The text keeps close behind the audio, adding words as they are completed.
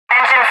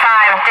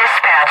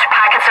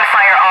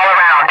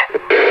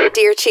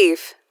Dear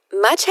Chief,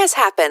 much has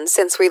happened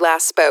since we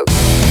last spoke.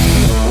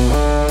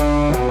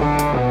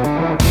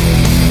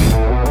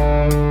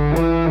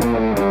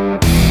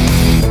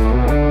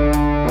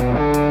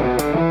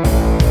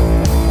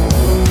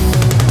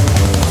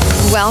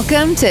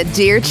 Welcome to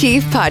Dear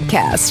Chief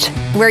Podcast,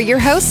 where your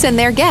hosts and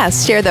their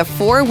guests share the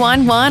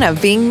 411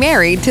 of being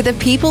married to the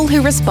people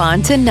who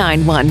respond to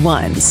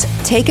 911s.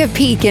 Take a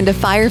peek into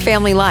fire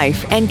family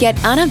life and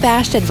get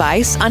unabashed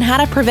advice on how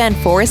to prevent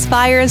forest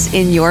fires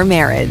in your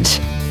marriage.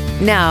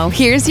 Now,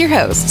 here's your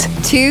hosts,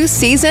 two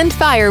seasoned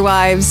fire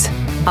wives,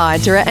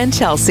 Audra and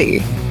Chelsea.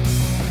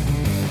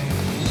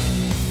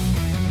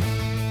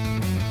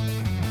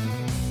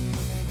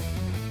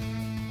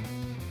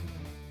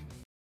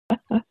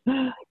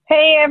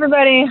 Hey,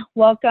 everybody.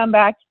 Welcome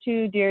back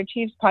to Dear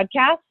Chiefs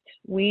podcast.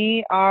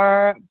 We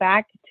are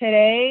back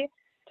today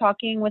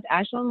talking with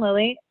Ashlyn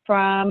Lilly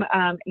from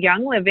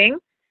Young Living.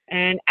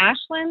 And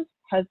Ashlyn's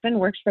husband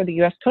works for the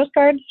U.S. Coast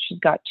Guard. She's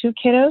got 2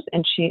 kiddos,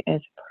 and she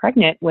is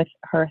pregnant with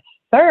her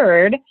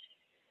 3rd.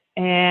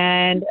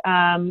 And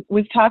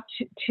we've talked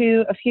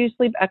to a few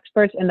sleep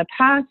experts in the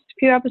past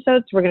few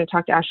episodes. We're going to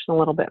talk to Ashlyn a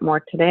little bit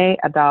more today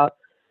about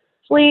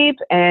sleep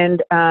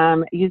and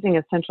using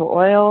essential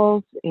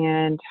oils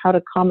and how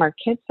to calm our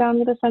kids down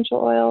with essential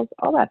oils,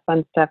 all that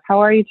fun stuff. How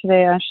are you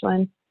today,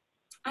 Ashlyn?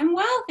 I'm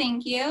well,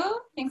 thank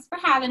you. Thanks for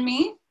having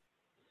me.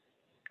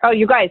 Oh,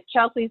 you guys,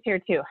 Chelsea's here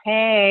too.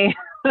 Hey.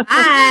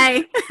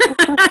 Hi.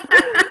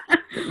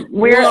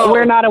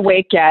 We're not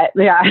awake yet.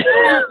 Yeah.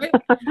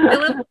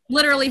 I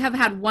literally have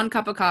had 1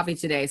 cup of coffee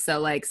today,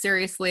 so like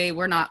seriously,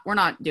 we're not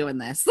doing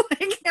this.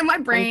 Like in my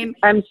brain.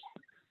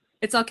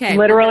 It's okay.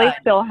 Literally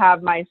still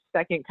have my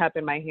 2nd cup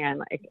in my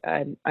hand. Like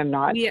I'm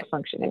not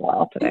functioning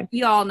well today.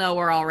 You all know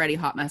we're already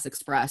Hot Mess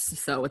Express,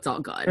 so it's all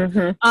good.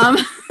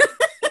 Mm-hmm.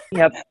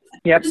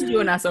 Yep. Just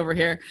doing us over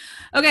here.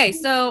 Okay,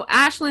 so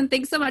Ashlyn,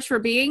 thanks so much for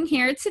being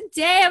here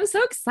today. I'm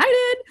so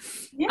excited.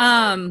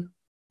 Yeah.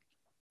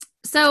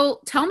 So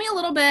tell me a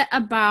little bit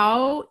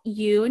about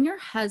you and your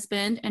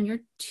husband and your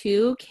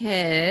 2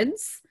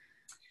 kids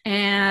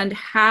and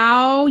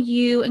how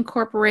you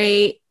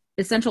incorporate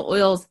essential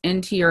oils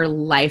into your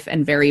life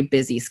and very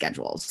busy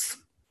schedules.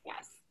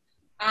 Yes.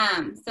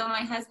 So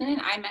my husband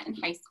and I met in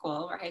high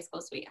school. We're high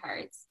school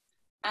sweethearts.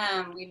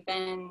 We've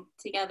been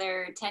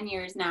together 10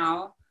 years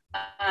now.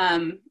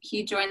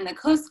 He joined the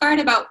Coast Guard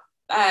about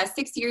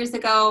 6 years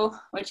ago,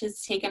 which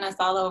has taken us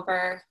all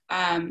over.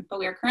 But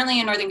we are currently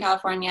in Northern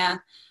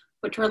California,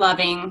 which we're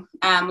loving.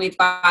 We've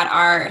got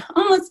our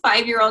almost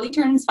 5-year-old. He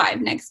turns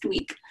 5 next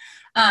week.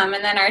 And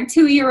then our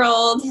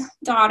 2-year-old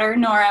daughter,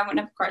 Nora, and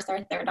of course our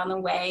 3rd on the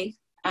way.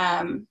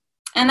 And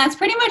that's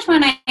pretty much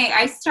when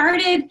I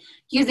started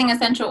using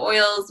essential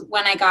oils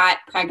when I got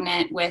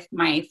pregnant with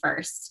my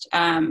first,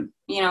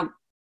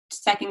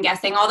 second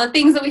guessing all the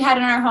things that we had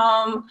in our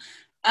home.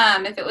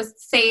 If it was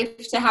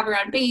safe to have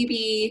around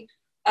baby.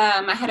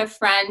 I had a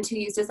friend who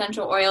used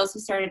essential oils who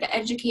started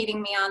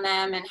educating me on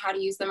them and how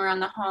to use them around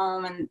the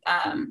home and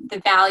the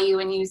value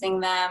in using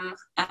them.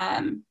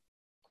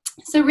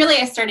 So really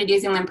I started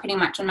using them pretty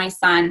much when my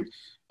son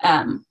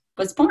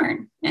was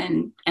born,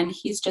 and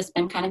he's just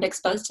been kind of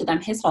exposed to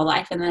them his whole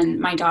life, and then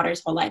my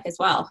daughter's whole life as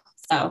well.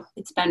 So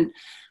it's been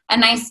a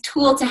nice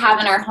tool to have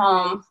in our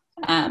home,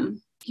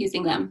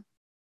 using them.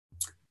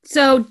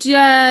 So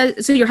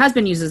your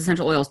husband uses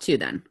essential oils too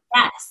then?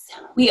 Yes,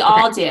 we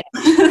all do.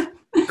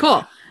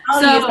 Cool.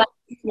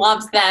 He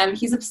loves them.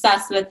 He's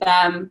obsessed with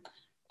them.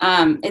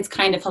 It's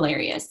kind of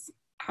hilarious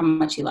how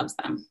much he loves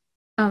them.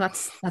 Oh,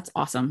 that's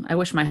awesome. I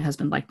wish my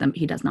husband liked them.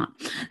 He does not.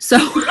 So,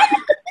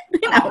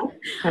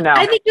 I know.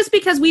 I think just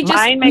because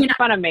mine makes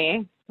fun of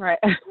me, right?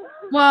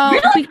 Well,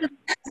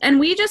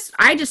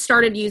 I just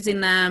started using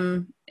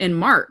them in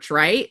March,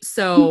 right?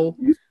 So,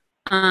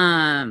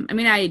 I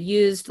had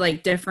used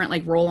like different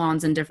like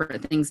roll-ons and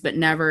different things, but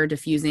never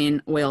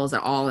diffusing oils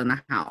at all in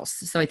the house.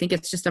 So I think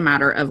it's just a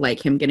matter of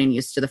like him getting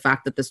used to the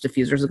fact that this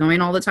diffuser is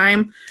going all the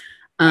time,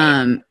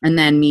 and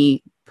then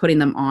me putting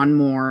them on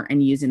more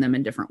and using them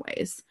in different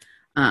ways.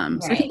 So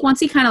I think once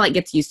he kind of like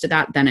gets used to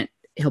that, then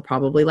he'll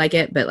probably like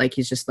it. But like,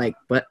 he's just like,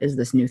 what is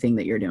this new thing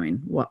that you're doing?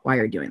 Why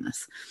are you doing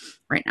this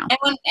right now?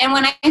 And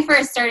when I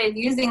first started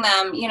using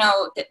them,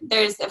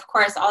 there's of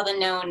course all the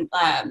known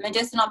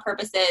medicinal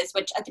purposes,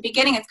 which at the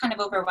beginning it's kind of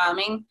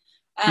overwhelming.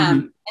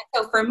 And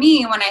so for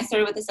me, when I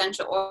started with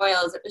essential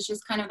oils, it was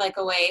just kind of like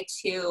a way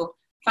to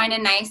find a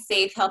nice,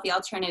 safe, healthy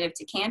alternative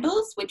to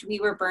candles, which we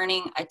were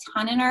burning a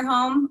ton in our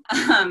home.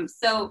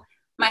 So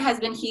my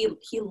husband, he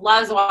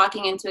loves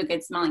walking into a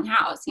good smelling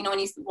house. When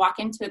you walk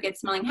into a good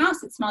smelling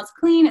house, it smells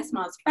clean, it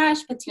smells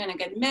fresh, puts you in a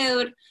good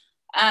mood.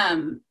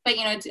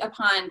 But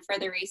upon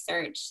further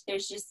research,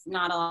 there's just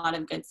not a lot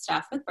of good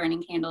stuff with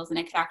burning candles, and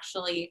it could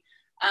actually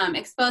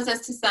expose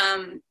us to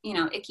some,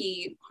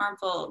 icky,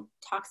 harmful,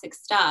 toxic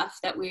stuff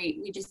that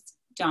we just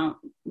don't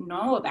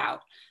know about.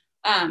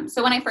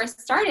 So when I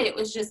first started, it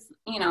was just,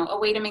 a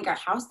way to make our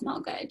house smell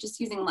good, just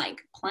using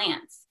like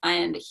plants.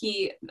 And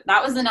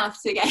that was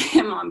enough to get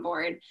him on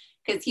board,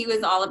 because he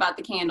was all about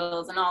the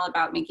candles and all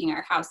about making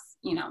our house,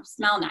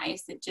 smell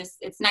nice.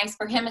 It's nice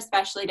for him,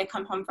 especially to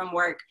come home from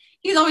work.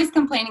 He's always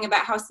complaining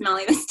about how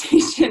smelly the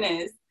station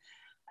is.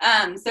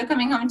 So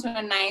coming home to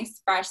a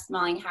nice, fresh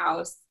smelling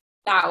house,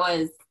 that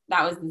was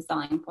the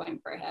selling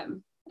point for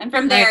him. And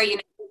from there,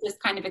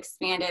 just kind of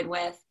expanded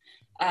with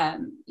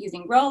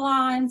using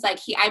roll-ons. Like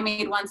I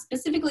made one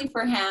specifically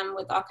for him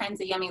with all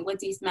kinds of yummy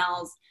woodsy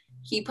smells.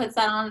 He puts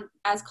that on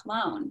as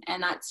cologne,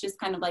 and that's just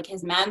kind of like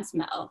his man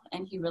smell,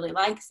 and he really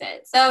likes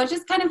it. So it's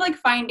just kind of like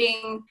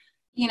finding,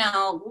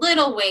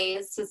 little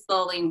ways to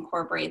slowly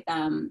incorporate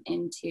them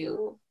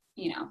into,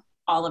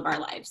 all of our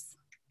lives.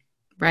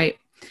 Right.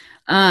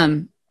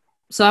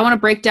 So I want to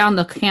break down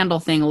the candle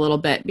thing a little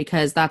bit,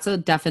 because that's a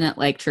definite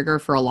like trigger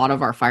for a lot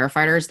of our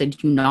firefighters. They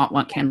do not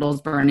want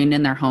candles burning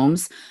in their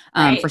homes.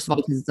 Right. First of all,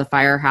 because it's a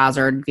fire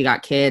hazard. You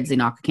got kids, they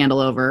knock a candle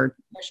over,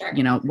 for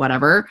sure.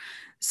 Whatever.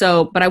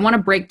 So, but I want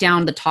to break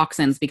down the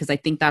toxins, because I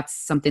think that's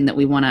something that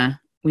we want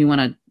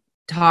to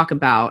talk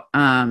about.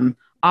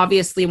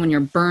 Obviously, when you're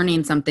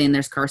burning something,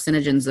 there's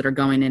carcinogens that are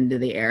going into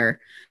the air.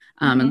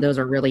 And those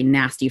are really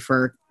nasty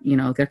for,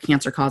 they're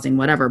cancer causing,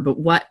 whatever. But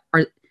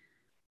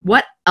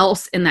what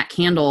else in that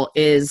candle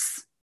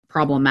is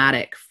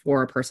problematic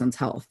for a person's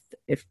health,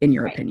 if in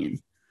your opinion?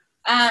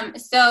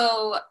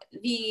 So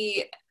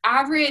the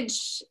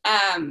average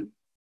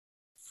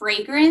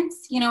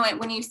fragrance,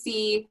 when you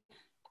see,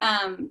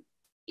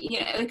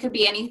 it could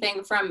be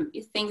anything from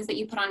things that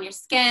you put on your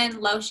skin,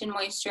 lotion,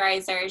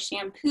 moisturizer,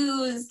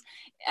 shampoos,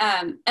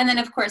 and then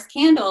of course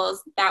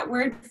candles. That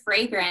word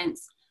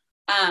fragrance,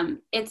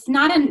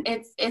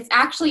 it's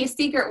actually a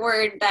secret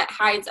word that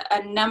hides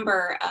a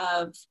number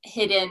of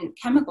hidden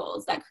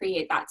chemicals that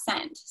create that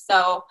scent.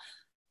 So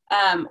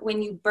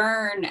when you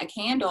burn a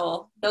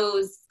candle,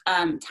 those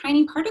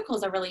tiny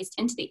particles are released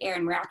into the air,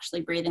 and we're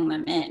actually breathing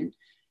them in.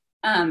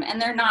 And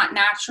they're not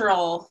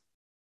natural,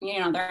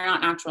 they're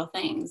not natural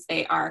things.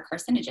 They are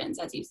carcinogens,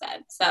 as you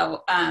said.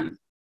 So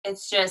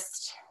it's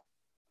just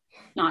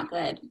not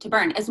good to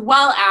burn, as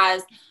well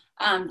as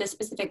the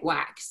specific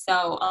wax.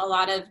 So a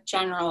lot of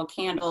general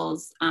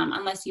candles,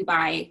 unless you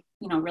buy,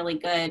 really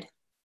good,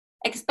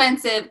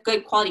 expensive,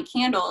 good quality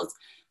candles,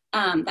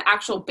 the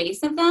actual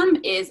base of them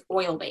is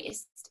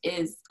oil-based,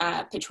 is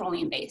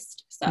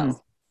petroleum-based.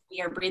 So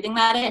we are breathing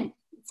that in.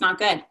 It's not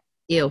good.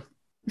 Ew.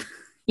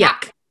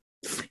 Yuck.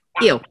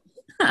 Ew.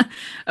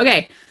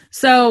 Okay.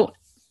 So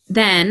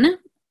then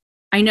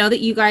I know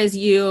that you guys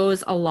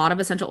use a lot of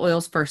essential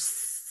oils for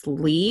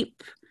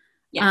sleep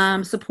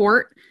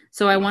support.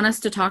 So I want us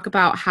to talk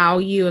about how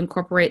you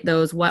incorporate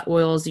those, what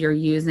oils you're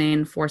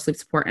using for sleep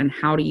support, and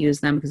how to use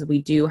them, because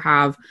we do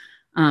have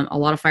a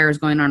lot of fires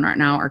going on right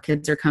now. Our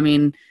kids are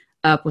coming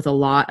up with a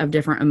lot of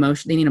different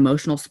emotion. They need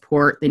emotional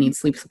support. They need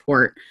sleep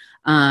support.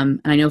 And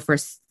I know for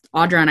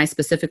Audra and I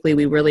specifically,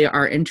 we really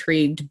are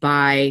intrigued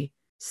by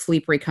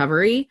sleep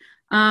recovery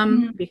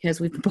because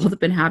we've both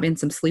been having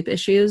some sleep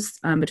issues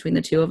between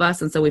the two of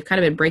us. And so we've kind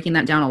of been breaking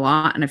that down a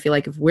lot. And I feel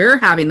like if we're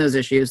having those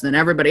issues, then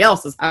everybody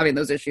else is having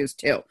those issues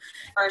too,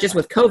 just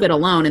with COVID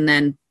alone. And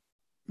then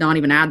not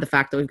even add the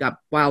fact that we've got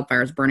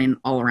wildfires burning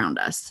all around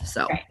us.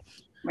 So,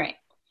 right.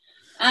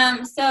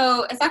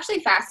 So it's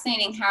actually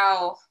fascinating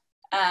how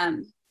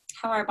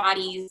our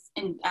bodies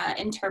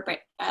interpret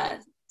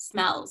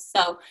smells.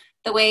 So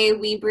the way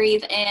we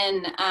breathe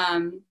in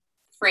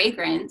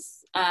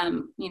fragrance,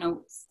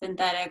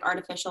 synthetic,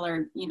 artificial,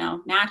 or,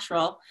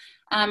 natural,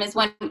 is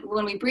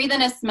when we breathe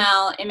in a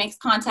smell, it makes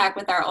contact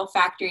with our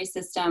olfactory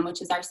system,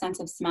 which is our sense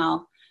of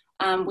smell,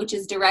 which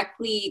is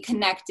directly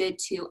connected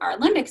to our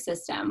limbic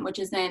system, which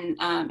is in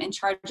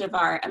charge of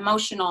our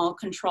emotional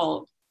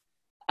control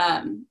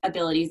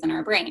abilities in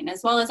our brain,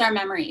 as well as our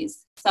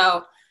memories.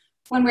 So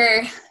when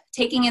we're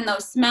taking in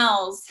those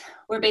smells,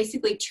 we're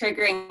basically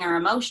triggering our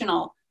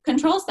emotional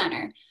control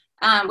center.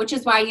 Which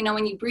is why,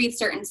 when you breathe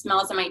certain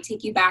smells, it might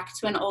take you back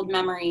to an old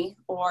memory,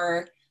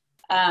 or,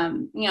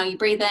 you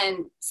breathe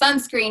in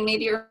sunscreen,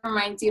 maybe it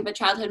reminds you of a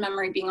childhood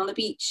memory being on the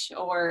beach,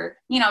 or,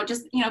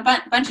 a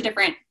bunch of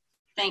different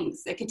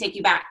things that could take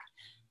you back.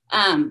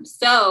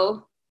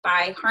 So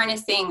by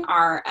harnessing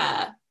our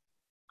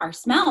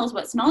smells,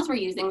 what smells we're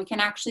using, we can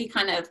actually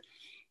kind of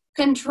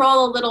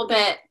control a little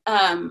bit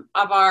of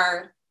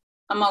our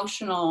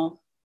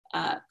emotional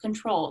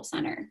control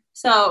center.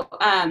 So,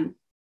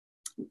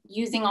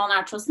 using all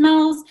natural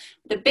smells.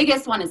 The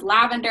biggest one is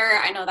lavender.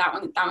 I know that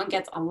one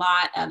gets a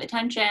lot of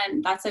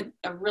attention. That's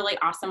a really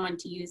awesome one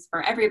to use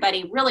for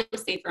everybody, really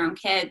safe around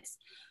kids.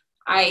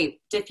 I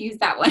diffuse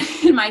that one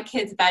in my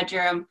kid's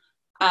bedroom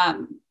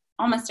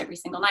almost every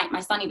single night. My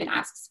son even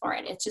asks for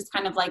it. It's just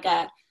kind of like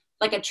a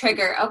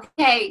trigger.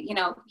 Okay,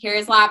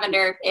 here's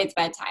lavender. It's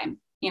bedtime.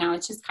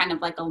 It's just kind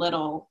of like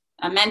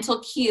a mental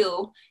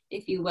cue,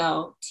 if you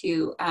will,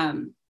 to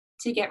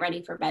get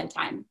ready for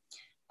bedtime.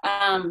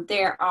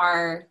 There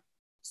are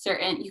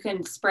you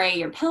can spray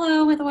your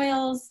pillow with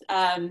oils.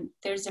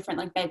 There's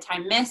different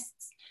bedtime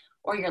mists,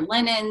 or your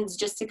linens,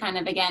 just to kind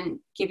of, again,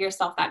 give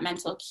yourself that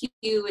mental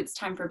cue. It's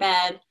time for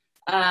bed.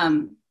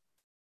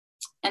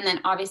 And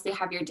then obviously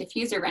have your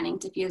diffuser running.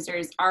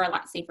 Diffusers are a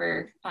lot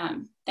safer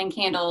than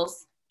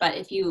candles. But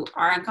if you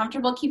are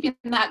uncomfortable keeping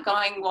that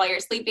going while you're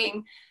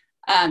sleeping,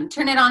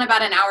 turn it on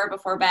about an hour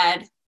before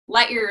bed.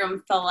 Let your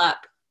room fill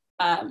up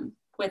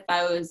with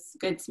those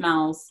good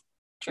smells,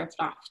 drift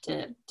off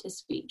to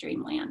sweet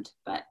dreamland.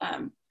 But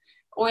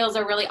oils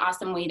are a really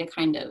awesome way to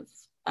kind of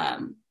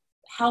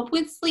help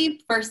with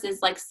sleep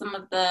versus like some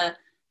of the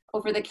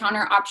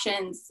over-the-counter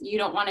options. You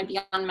don't want to be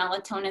on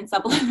melatonin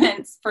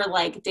supplements for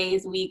like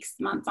days, weeks,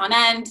 months on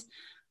end.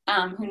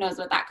 Who knows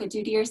what that could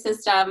do to your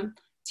system,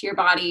 to your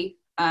body.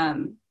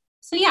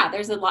 So yeah,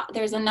 there's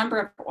a number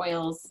of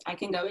oils. I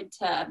can go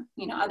into,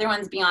 other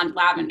ones beyond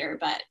lavender,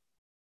 but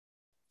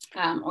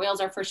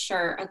oils are for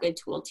sure a good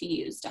tool to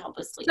use to help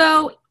us sleep.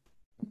 So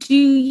do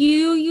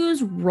you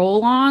use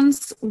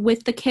roll-ons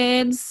with the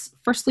kids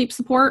for sleep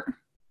support?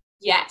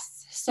 Yes.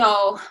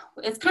 So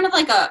it's kind of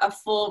like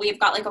we've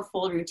got like a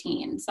full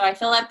routine. So I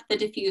fill up the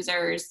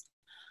diffusers.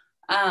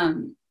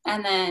 And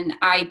then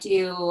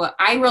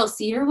I roll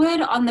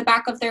cedarwood on the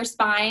back of their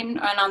spine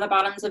and on the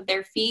bottoms of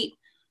their feet.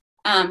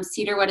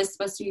 Cedarwood is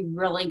supposed to be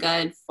really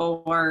good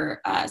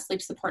for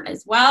sleep support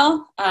as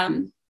well.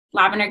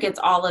 Lavender gets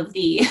all of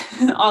the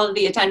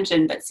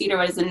attention, but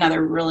cedarwood is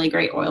another really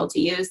great oil to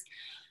use.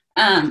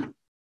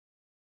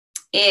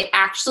 It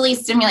actually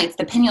stimulates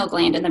the pineal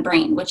gland in the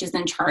brain, which is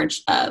in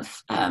charge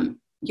of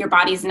your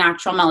body's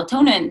natural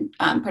melatonin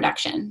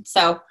production.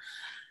 So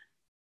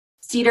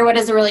cedarwood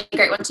is a really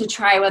great one to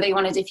try, whether you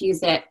want to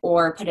diffuse it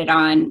or put it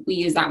on. We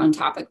use that one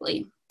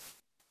topically.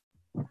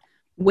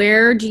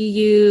 Where do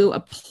you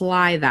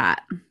apply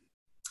that?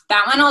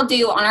 That one I'll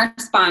do on our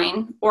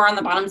spine or on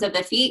the bottoms of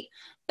the feet.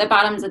 The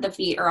bottoms of the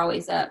feet are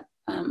always a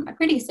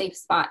pretty safe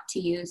spot to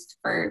use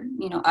for,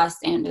 us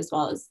and as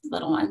well as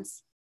little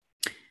ones.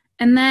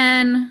 And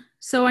then,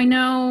 so I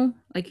know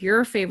like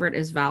your favorite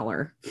is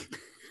Valor.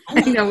 I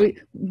know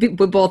we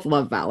both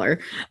love Valor.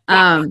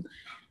 Yeah.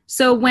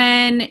 So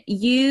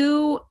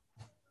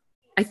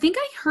I think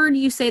I heard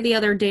you say the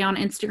other day on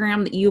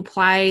Instagram that you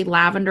apply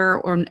lavender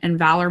and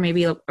Valor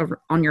maybe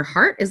on your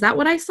heart. Is that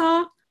what I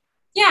saw?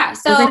 Yeah.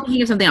 So was I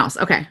thinking of something else?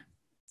 Okay.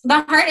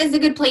 The heart is a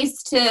good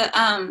place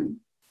to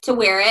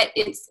wear it.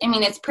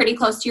 It's pretty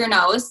close to your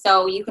nose,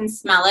 so you can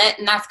smell it.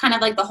 And that's kind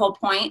of like the whole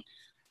point.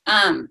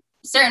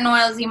 Certain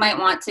oils you might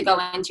want to go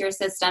into your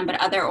system, but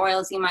other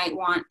oils you might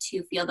want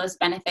to feel those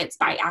benefits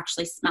by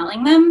actually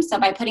smelling them. So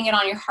by putting it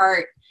on your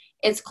heart,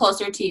 it's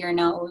closer to your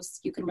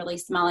nose. You can really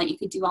smell it. You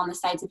could do on the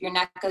sides of your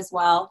neck as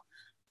well.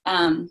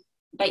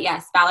 But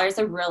yes, Valor is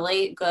a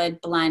really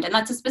good blend. And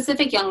that's a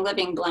specific Young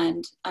Living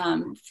blend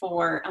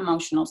for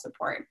emotional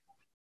support.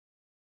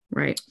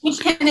 Right.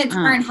 Which can in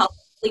turn help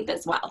sleep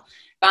as well.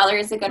 Valor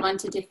is a good one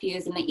to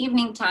diffuse in the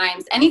evening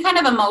times. Any kind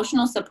of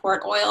emotional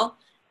support oil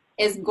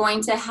is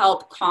going to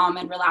help calm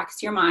and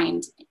relax your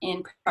mind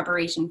in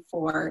preparation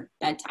for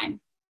bedtime.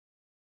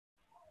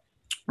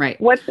 Right.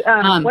 What's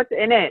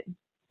in it?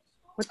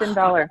 What's in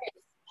Valor?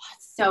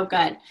 So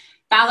good.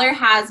 Valor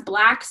has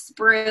black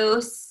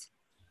spruce,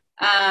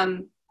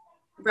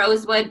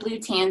 rosewood, blue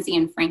tansy,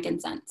 and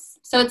frankincense.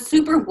 So it's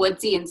super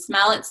woodsy in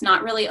smell. It's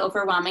not really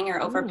overwhelming or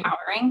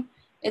overpowering.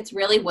 It's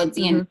really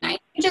woodsy and nice,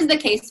 which is the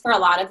case for a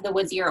lot of the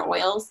woodier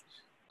oils.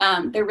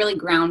 They're really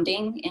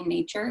grounding in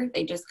nature.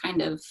 They just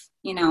kind of,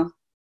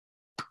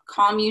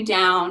 calm you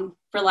down,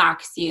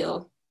 relax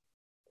you,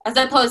 as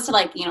opposed to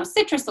like,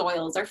 citrus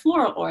oils or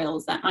floral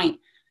oils that might,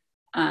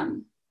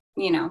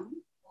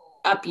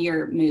 up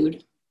your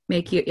mood.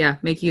 Make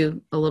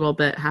you a little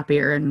bit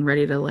happier and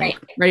ready to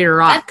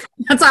rock.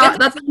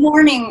 That's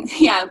morning.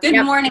 Yeah.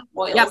 Good morning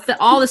oils. Yep.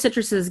 All the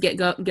citruses get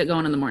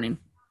going in the morning.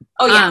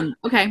 Oh yeah.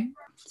 Okay.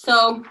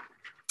 So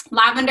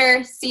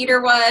lavender,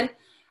 cedarwood,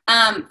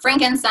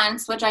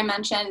 frankincense, which I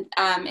mentioned,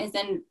 is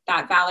in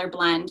that Valor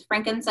blend.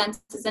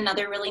 Frankincense is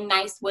another really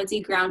nice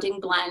woodsy grounding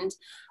blend.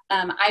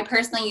 I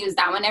personally use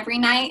that one every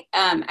night,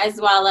 as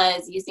well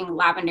as using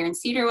lavender and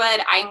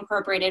cedarwood. I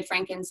incorporated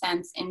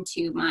frankincense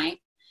into my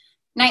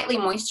nightly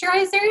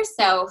moisturizer.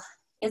 So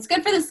it's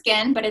good for the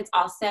skin, but it's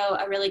also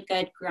a really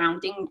good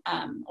grounding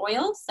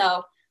oil.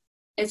 So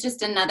it's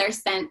just another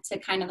scent to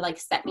kind of like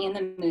set me in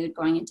the mood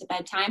going into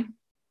bedtime.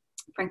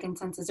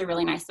 Frankincense is a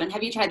really nice one.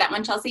 Have you tried that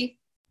one, Chelsea?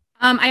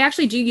 I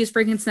actually do use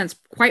frankincense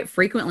quite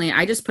frequently.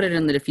 I just put it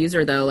in the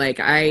diffuser though. Like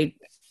I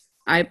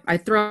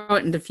throw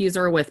it in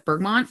diffuser with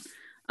bergamot.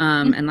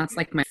 And that's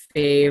like my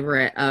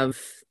favorite of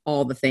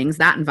all the things.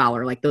 That and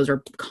Valor, like those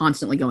are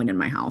constantly going in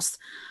my house,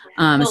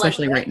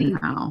 especially right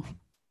now.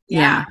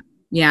 Yeah.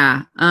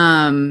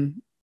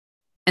 And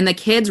the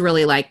kids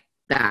really like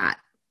that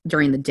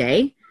during the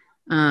day.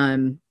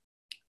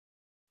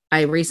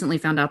 I recently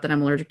found out that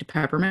I'm allergic to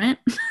peppermint.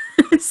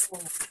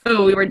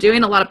 So we were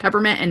doing a lot of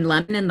peppermint and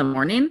lemon in the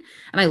morning,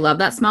 and I love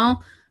that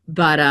smell,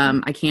 but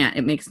I can't.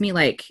 It makes me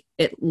like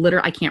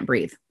I can't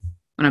breathe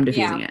when I'm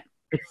diffusing it.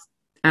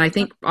 And I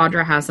think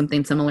Audra has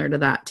something similar to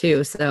that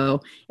too.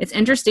 So it's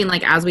interesting,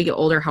 like as we get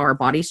older, how our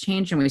bodies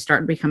change and we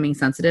start becoming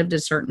sensitive to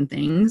certain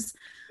things.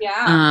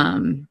 Yeah.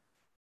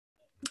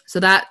 So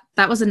that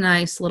was a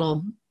nice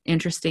little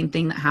interesting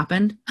thing that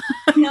happened.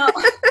 No.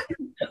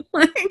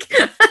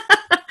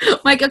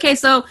 like, okay,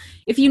 so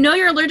if you know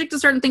you're allergic to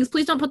certain things,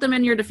 please don't put them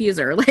in your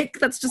diffuser. Like,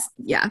 that's just,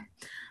 yeah.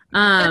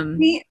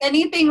 The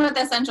neat thing with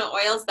essential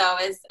oils, though,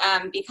 is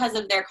because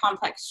of their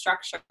complex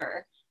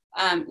structure,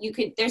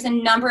 there's a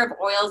number of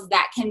oils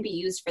that can be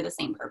used for the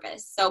same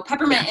purpose. So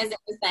peppermint isn't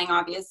the thing,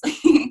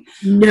 obviously.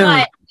 No.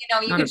 But,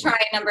 you could try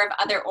a number of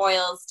other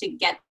oils to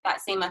get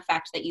that same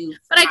effect that you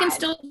But I can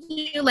still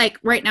do, like,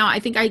 right now, I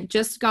think I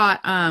just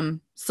got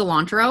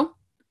cilantro,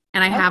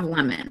 and I have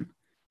lemon.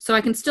 So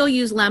I can still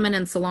use lemon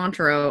and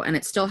cilantro, and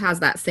it still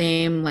has that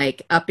same,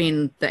 like,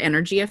 upping the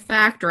energy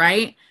effect,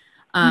 right?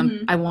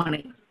 I want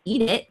to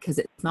eat it because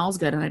it smells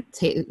good, and it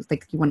tastes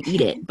like you want to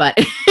eat it, but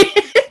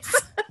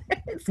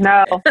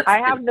no, I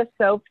have the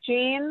soap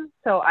gene,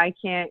 so I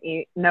can't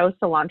eat. No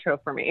cilantro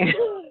for me.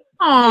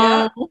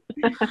 Oh,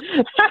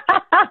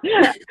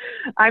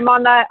 I'm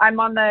on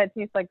the it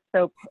tastes like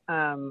soap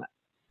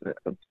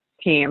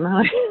team.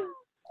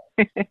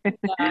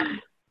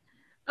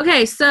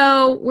 Okay,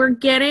 so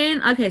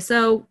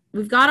so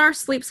we've got our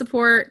sleep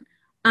support.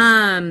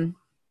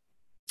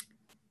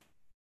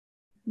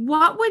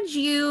 What would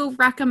you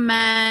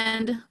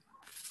recommend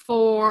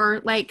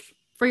for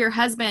your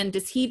husband?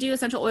 Does he do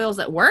essential oils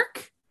at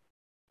work?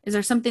 Is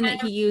there something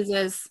that he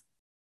uses?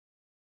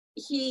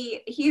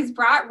 He's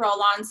brought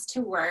roll-ons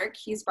to work.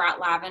 He's brought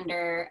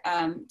lavender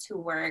to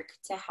work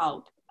to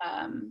help.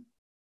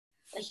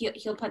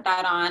 He'll put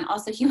that on.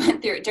 Also, he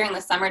went through during the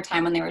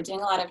summertime when they were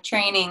doing a lot of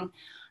training.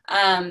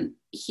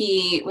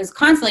 He was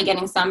constantly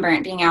getting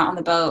sunburnt being out on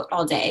the boat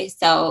all day.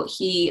 So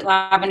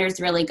lavender is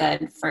really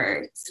good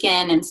for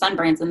skin and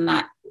sunburns and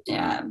that,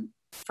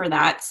 for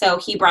that. So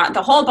he brought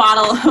the whole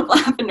bottle of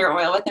lavender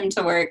oil with him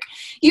to work,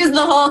 used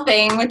the whole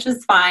thing, which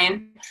was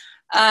fine.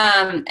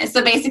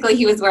 So basically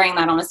he was wearing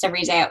that almost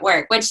every day at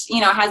work, which,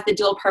 has the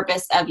dual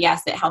purpose of,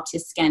 yes, it helps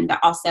his skin, but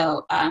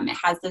also, it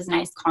has those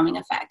nice calming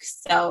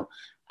effects. So,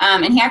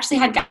 and he actually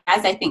had guys,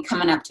 I think,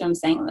 coming up to him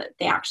saying that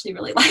they actually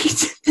really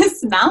liked the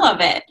smell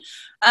of it.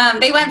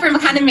 They went from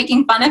kind of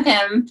making fun of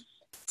him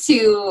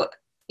to,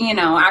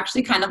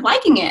 actually kind of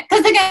liking it.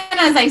 Because again,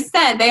 as I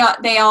said, they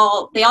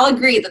all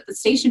agree that the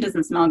station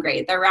doesn't smell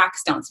great. Their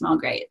racks don't smell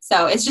great.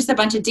 So it's just a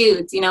bunch of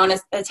dudes, in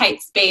a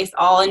tight space,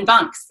 all in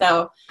bunks.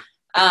 So,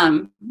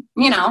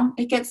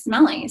 it gets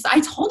smelly. So I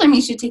told him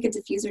he should take a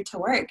diffuser to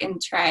work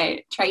and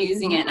try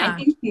using it. And I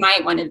think he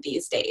might one of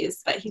these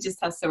days, but he just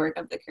has to work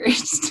up the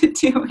courage to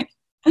do it.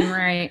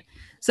 Right.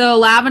 So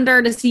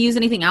lavender, does he use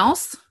anything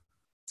else?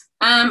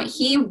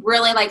 He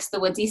really likes the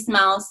woodsy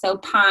smells. So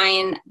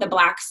pine, the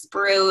black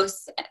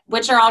spruce,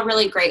 which are all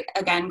really great,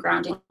 again,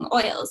 grounding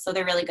oils. So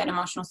they're really good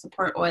emotional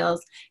support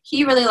oils.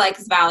 He really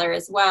likes Valor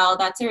as well.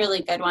 That's a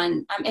really good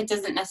one. It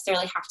doesn't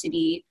necessarily have to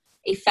be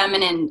a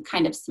feminine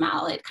kind of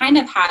smell. It kind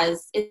of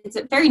it's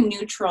a very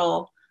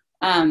neutral,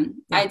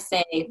 I'd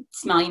say,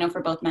 smell,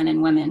 for both men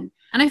and women.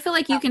 And I feel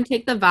like you can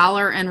take the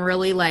Valor and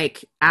really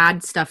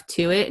add stuff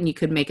to it, and you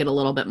could make it a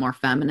little bit more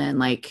feminine.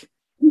 I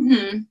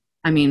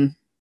mean,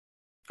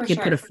 you could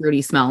put a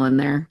fruity smell in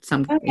there,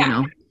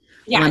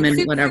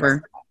 lemon,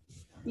 whatever.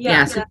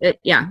 Yeah.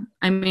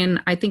 I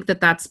mean, I think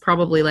that's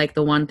probably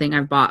the one thing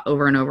I've bought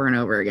over and over and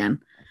over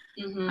again.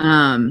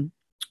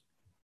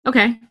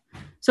 Okay.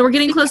 So we're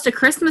getting close to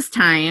Christmas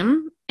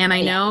time, and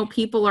I know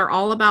people are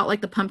all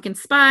about the pumpkin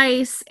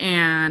spice,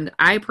 and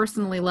I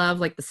personally love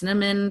the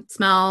cinnamon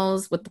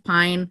smells with the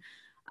pine.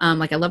 I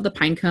love the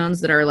pine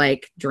cones that are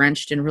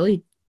drenched in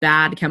really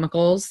bad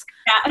chemicals.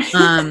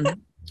 Yeah.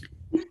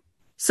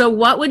 So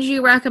what would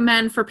you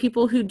recommend for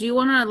people who do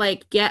want to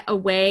get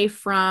away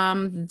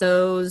from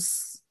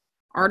those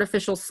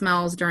artificial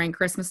smells during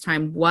Christmas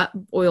time? What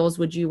oils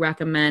would you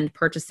recommend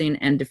purchasing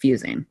and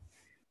diffusing?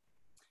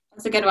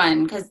 That's a good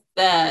one, because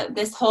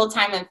this whole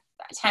time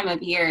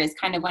of year is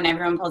kind of when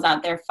everyone pulls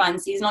out their fun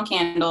seasonal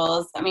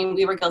candles. I mean,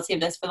 we were guilty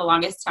of this for the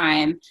longest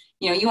time.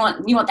 You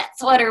want that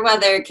sweater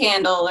weather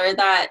candle or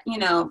that,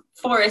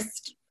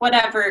 forest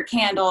whatever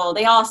candle.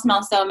 They all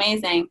smell so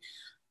amazing.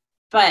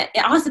 But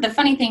also the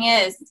funny thing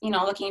is,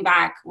 looking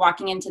back,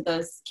 walking into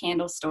those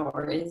candle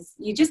stores,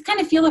 you just kind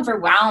of feel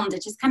overwhelmed.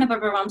 It just kind of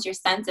overwhelms your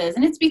senses.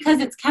 And it's because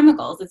it's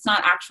chemicals. It's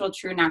not actual,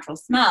 true, natural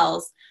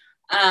smells.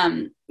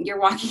 You're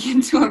walking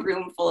into a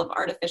room full of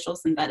artificial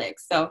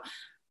synthetics. So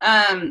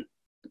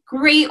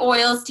great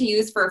oils to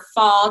use for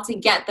fall to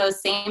get those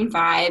same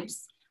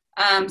vibes.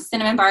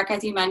 Cinnamon bark,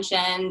 as you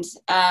mentioned,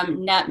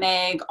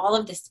 nutmeg, all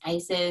of the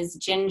spices,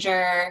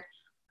 ginger.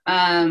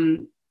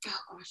 Oh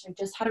gosh, I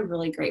just had a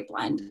really great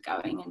blend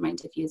going in my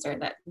diffuser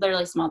that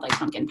literally smelled like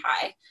pumpkin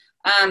pie.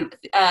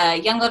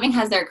 Young Living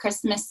has their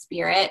Christmas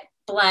Spirit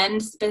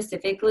blend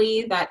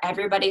specifically that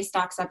everybody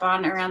stocks up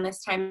on around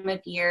this time of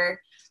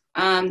year.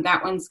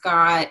 That one's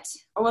got,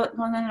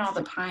 and then all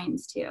the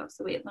pines too.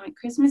 So wait,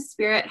 Christmas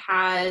Spirit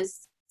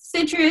has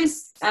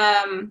citrus.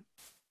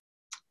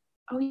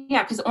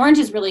 Because orange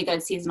is really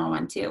good seasonal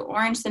one too.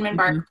 Orange, cinnamon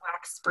bark,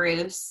 black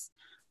spruce.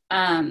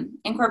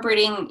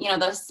 incorporating,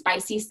 those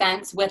spicy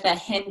scents with a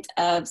hint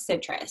of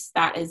citrus.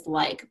 That is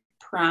like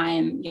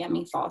prime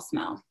yummy fall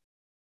smell.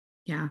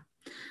 Yeah.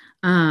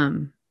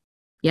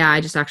 Yeah,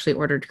 I just actually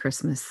ordered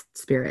Christmas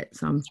Spirit,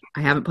 so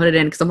I haven't put it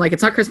in because I'm like,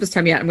 it's not Christmas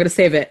time yet. I'm gonna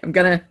save it. I'm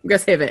gonna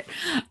save it.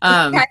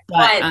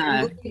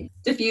 But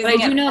diffusing I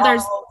do know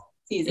there's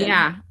season.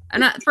 Yeah,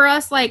 and for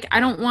us, like, I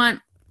don't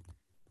want,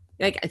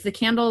 like, the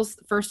candles.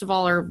 First of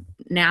all, are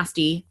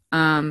nasty,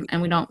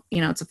 and we don't,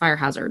 it's a fire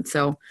hazard,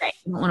 so right.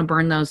 We don't want to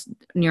burn those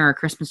near our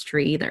Christmas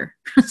tree either.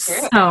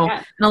 Sure. So,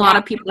 and a lot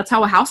of people, that's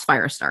how a house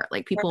fire start.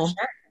 Like people,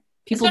 sure.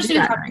 People especially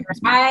do that during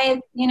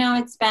Christmas.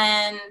 It's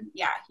been,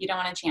 you don't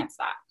want to chance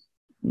that.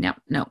 No.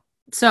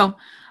 So,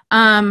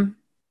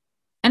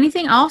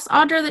 anything else,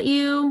 Audra, that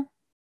you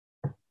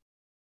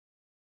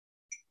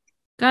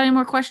got? Any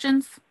more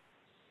questions?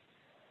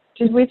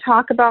 Did we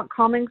talk about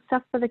calming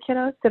stuff for the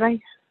kiddos? Did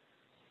I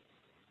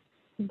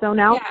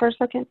zone out for a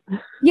second?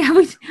 Yeah,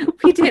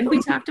 we did.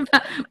 We talked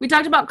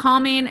about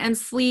calming and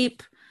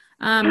sleep,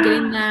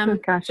 getting them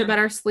to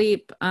better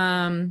sleep.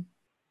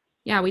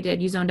 Yeah, we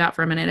did. You zoned out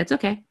for a minute. It's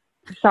okay.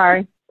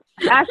 Sorry.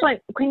 Ashlyn,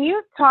 can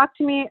you talk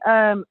to me?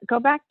 Go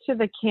back to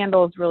the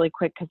candles really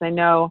quick, because I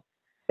know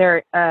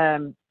there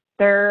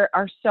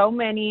are so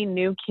many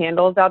new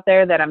candles out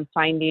there that I'm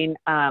finding.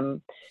 I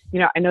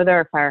know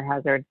they're a fire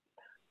hazard,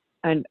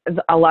 and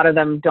a lot of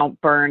them don't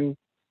burn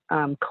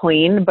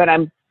clean, but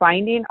I'm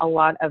finding a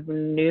lot of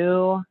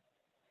new,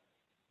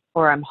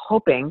 or I'm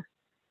hoping,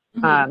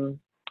 the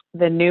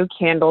new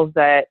candles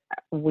that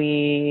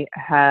we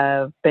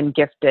have been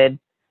gifted,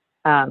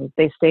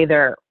 they say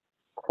they're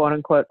quote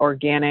unquote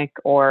organic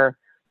or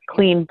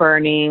clean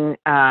burning,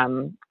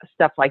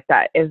 stuff like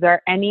that. Is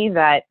there any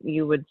that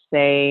you would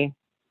say,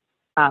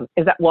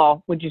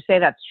 would you say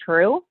that's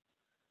true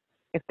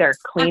if they're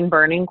clean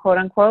burning, quote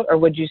unquote, or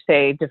would you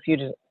say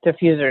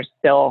diffusers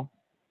still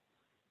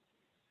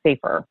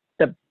safer?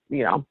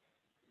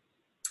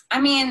 I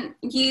mean,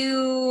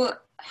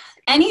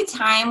 any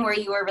time where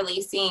you are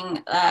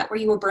releasing, where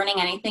you were burning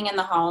anything in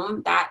the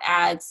home, that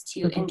adds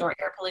to indoor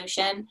air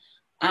pollution.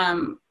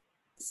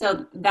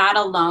 So that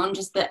alone,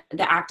 just the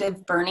act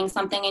of burning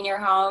something in your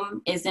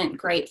home isn't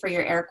great for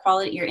your air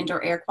quality, your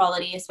indoor air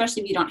quality,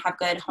 especially if you don't have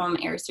good home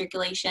air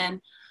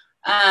circulation.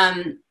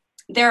 I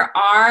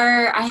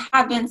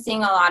have been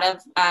seeing a lot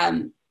of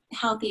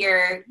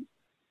healthier,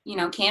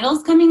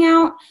 candles coming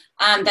out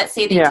that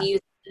say they do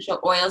use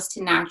essential oils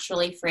to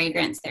naturally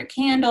fragrance their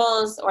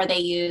candles, or they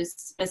use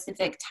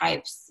specific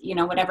types,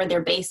 whatever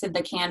their base of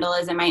the candle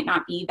is. It might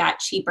not be that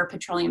cheap or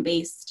petroleum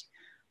based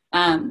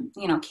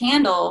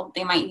candle.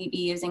 They might be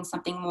using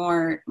something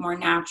more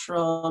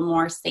natural,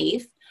 more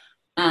safe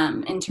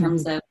in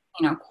terms of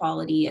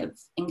quality of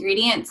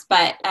ingredients.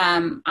 But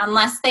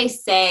unless they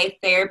say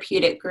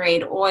therapeutic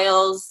grade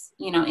oils,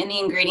 in the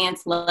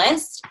ingredients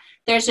list,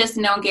 there's just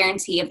no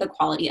guarantee of the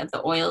quality of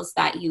the oils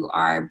that you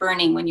are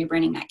burning when you're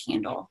burning that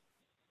candle.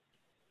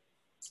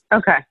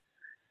 Okay,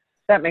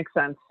 that makes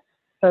sense.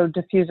 So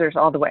diffusers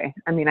all the way.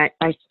 I mean, I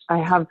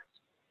have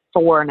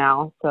 4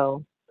 now,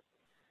 so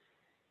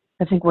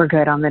I think we're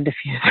good on the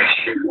diffuser.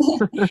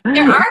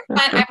 There are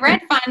I've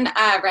read fun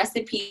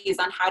recipes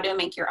on how to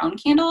make your own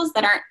candles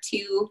that aren't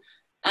too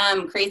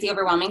crazy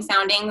overwhelming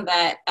sounding,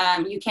 that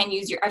you can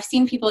use I've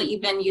seen people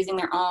even using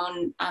their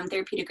own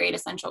therapeutic grade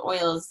essential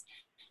oils,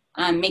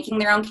 making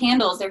their own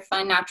candles. They're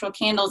fun, natural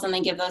candles, and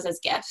they give those as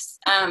gifts.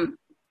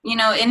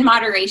 In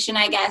moderation,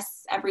 I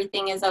guess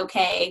everything is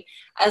okay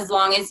as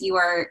long as you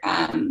are,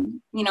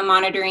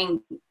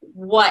 monitoring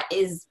what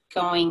is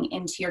going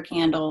into your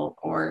candle,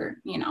 or,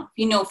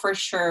 for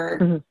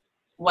sure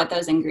what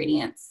those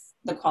ingredients,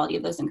 the quality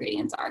of those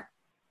ingredients are.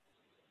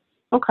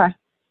 Okay.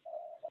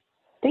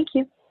 Thank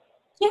you.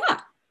 Yeah.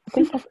 I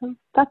think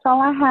that's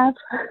all I have.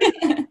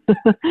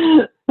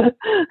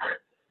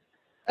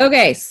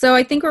 Okay. So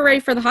I think we're ready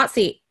for the hot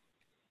seat.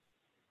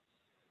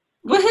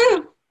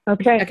 Woohoo.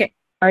 Okay.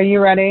 Are you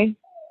ready?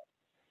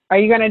 Are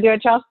you going to do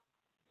it, Chelsea?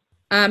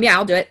 Yeah,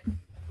 I'll do it.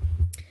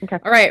 Okay.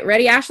 All right.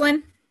 Ready,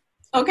 Ashlyn?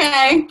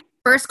 Okay.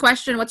 First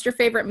question. What's your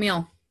favorite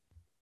meal?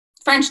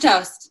 French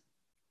toast.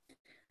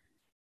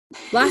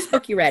 Last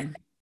book you read?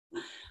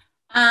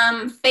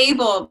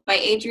 Fable by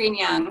Adrienne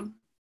Young.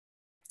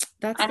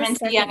 That's the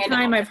second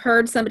time I've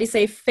heard somebody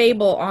say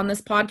Fable on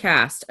this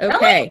podcast. Okay.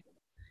 Really?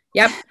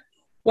 Yep.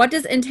 What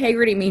does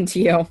integrity mean to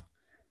you?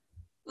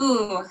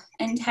 Ooh,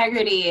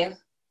 integrity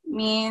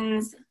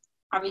means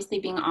obviously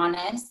being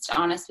honest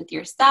with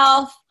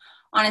yourself,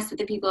 honest with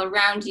the people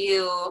around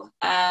you,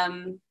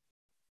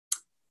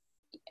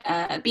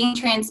 being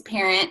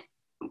transparent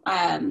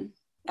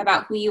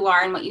about who you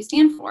are and what you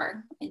stand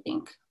for, I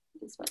think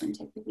is what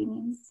integrity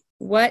means.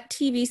 What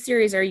TV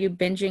series are you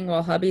binging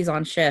while hubby's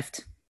on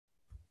shift?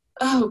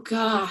 Oh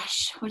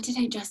gosh, what did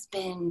I just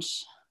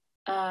binge?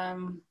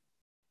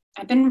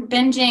 I've been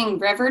binging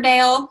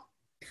Riverdale.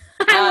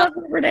 I love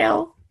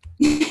Riverdale.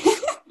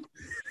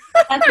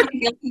 That's a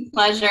guilty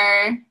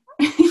pleasure.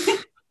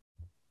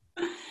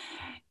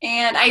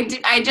 And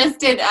I just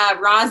did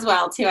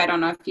Roswell too. I don't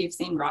know if you've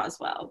seen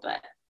Roswell,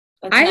 but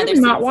I have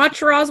not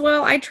watched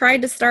Roswell. I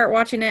tried to start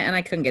watching it and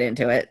I couldn't get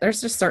into it.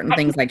 There's just certain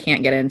things I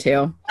can't get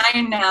into.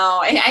 I know.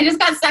 I just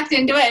got sucked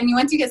into it. And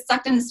once you get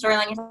sucked into the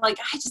storyline, you're like,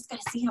 I just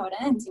got to see how it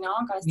ends, you know?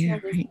 I got to see how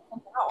this ends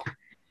out.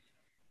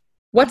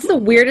 What's the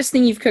weirdest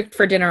thing you've cooked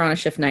for dinner on a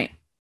shift night?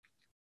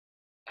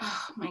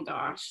 Oh my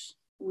gosh.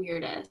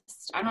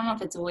 Weirdest. I don't know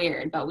if it's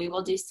weird, but we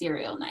will do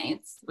cereal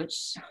nights,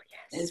 which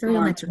is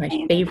cereal nights are my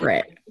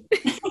favorite.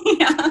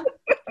 Yeah.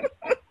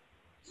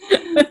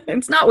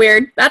 It's not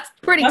weird. That's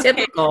pretty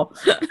typical.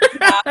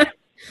 Yeah.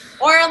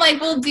 Or like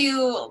we'll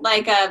do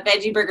like a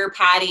veggie burger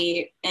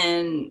patty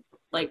and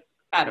like,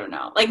 I don't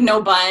know, like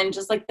no bun,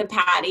 just like the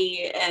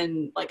patty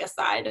and like a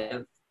side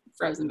of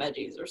frozen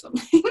veggies or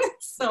something.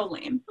 It's so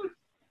lame.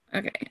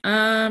 Okay.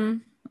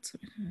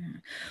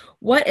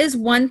 What is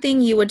one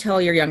thing you would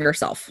tell your younger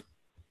self?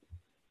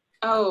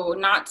 Oh,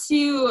 not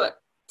to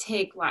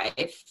take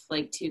life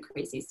like too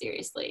crazy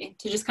seriously,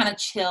 to just kind of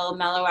chill,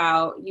 mellow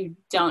out. You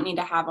don't need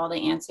to have all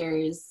the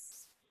answers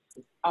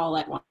all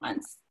at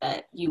once,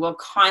 that you will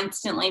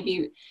constantly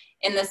be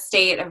in the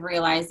state of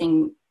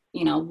realizing,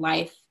 you know,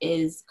 life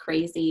is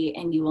crazy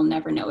and you will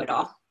never know it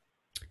all.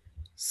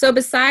 So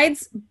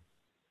besides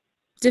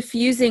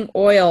diffusing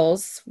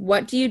oils,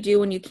 what do you do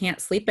when you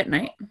can't sleep at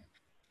night?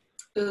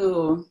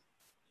 Ooh,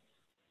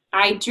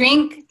 I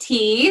drink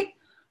tea.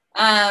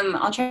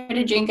 I'll try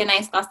to drink a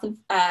nice glass of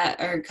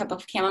or a cup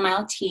of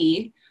chamomile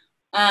tea,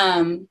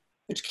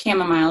 which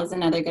chamomile is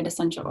another good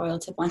essential oil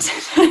tip on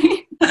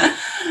today.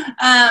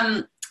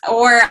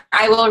 Or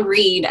I will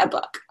read a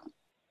book.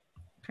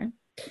 Okay.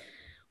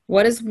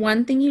 What is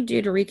one thing you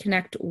do to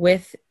reconnect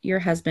with your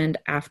husband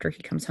after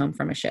he comes home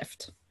from a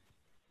shift?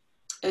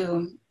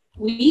 Ooh,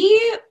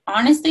 we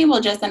honestly will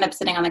just end up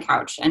sitting on the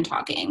couch and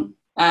talking.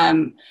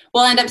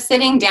 We'll end up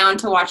sitting down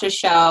to watch a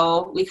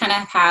show. We kind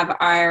of have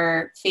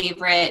our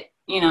favorite,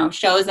 you know,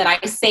 shows that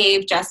I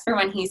save just for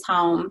when he's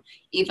home,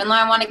 even though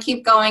I want to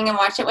keep going and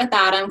watch it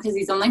without him because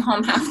he's only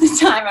home half the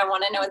time. I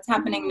want to know what's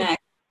happening next.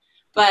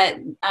 But,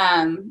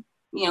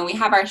 you know, we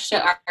have our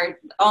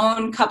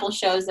own couple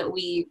shows that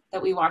we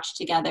watch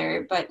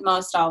together, but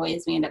most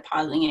always we end up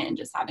pausing it and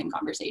just having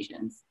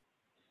conversations.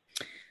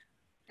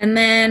 And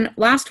then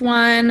last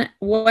one,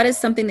 what is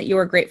something that you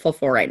are grateful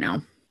for right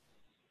now?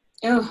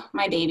 Oh,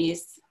 my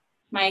babies,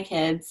 my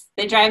kids.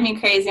 They drive me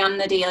crazy on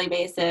a daily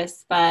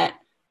basis, but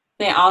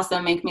they also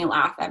make me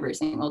laugh every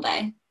single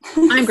day.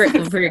 I'm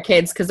grateful for your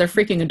kids because they're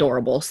freaking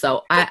adorable.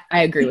 So I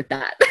agree with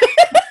that.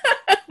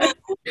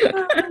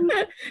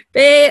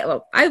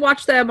 I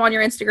watch them on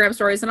your Instagram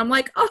stories and I'm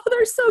like, oh,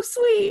 they're so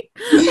sweet.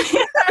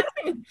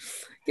 I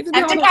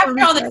have to capture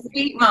all the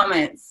sweet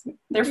moments.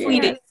 They're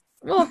fleeting.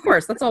 Well, of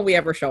course, that's all we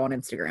ever show on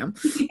Instagram.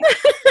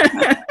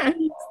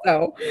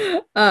 So,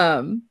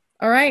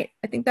 all right.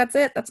 I think that's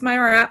it. That's my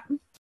wrap.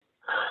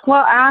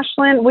 Well,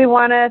 Ashlyn, we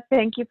want to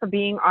thank you for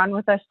being on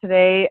with us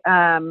today.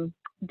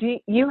 Do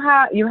you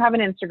have an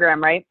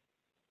Instagram, right?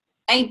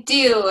 I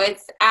do.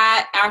 It's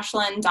at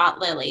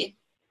ashlyn.lily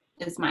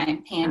is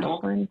my handle.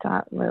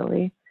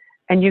 Ashlyn.lily.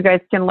 And you guys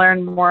can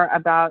learn more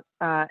about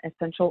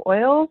essential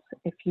oils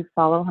if you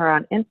follow her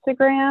on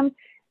Instagram.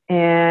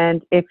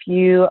 And if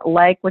you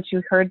like what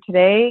you heard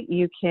today,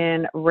 you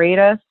can rate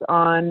us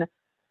on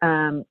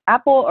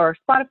Apple or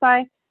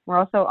Spotify. We're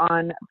also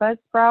on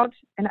Buzzsprout,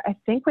 and I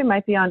think we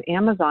might be on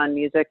Amazon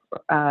Music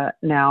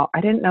now.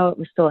 I didn't know it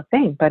was still a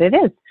thing, but it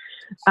is.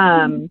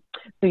 So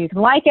you can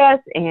like us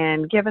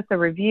and give us a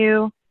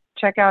review.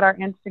 Check out our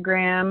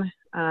Instagram.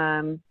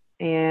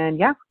 And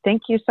yeah,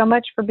 thank you so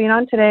much for being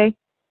on today.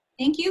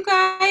 Thank you,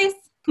 guys.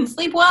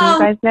 Sleep well. See you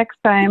guys next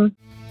time.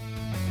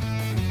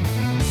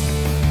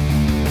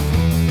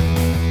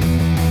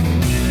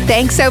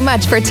 Thanks so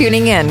much for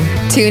tuning in.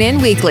 Tune in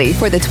weekly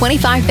for the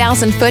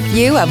 25,000-foot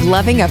view of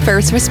loving a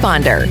first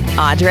responder.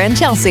 Audra and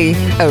Chelsea,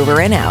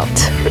 over and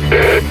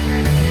out.